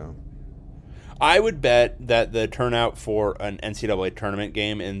 So I would bet that the turnout for an NCAA tournament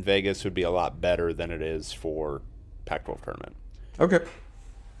game in Vegas would be a lot better than it is for Pac-12 tournament. Okay.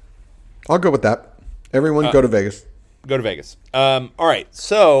 I'll go with that. Everyone go to Vegas. Go to Vegas. All right,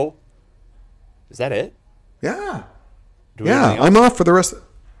 so is that it? Yeah. Do we have Yeah, anything else? I'm off for the rest.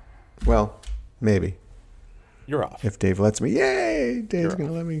 Well, maybe. You're off. If Dave lets me. Yay! Dave's You're going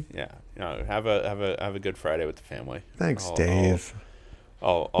to off. let me. Yeah. Have a good Friday with the family. Thanks, Dave.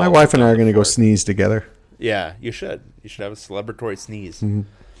 I'll My wife and I are going to go sneeze together. Yeah, you should. You should have a celebratory sneeze. Mm-hmm.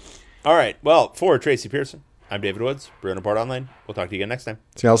 All right. Well, for Tracy Pearson, I'm David Woods, Bruno Part Online. We'll talk to you again next time.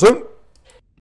 See y'all soon.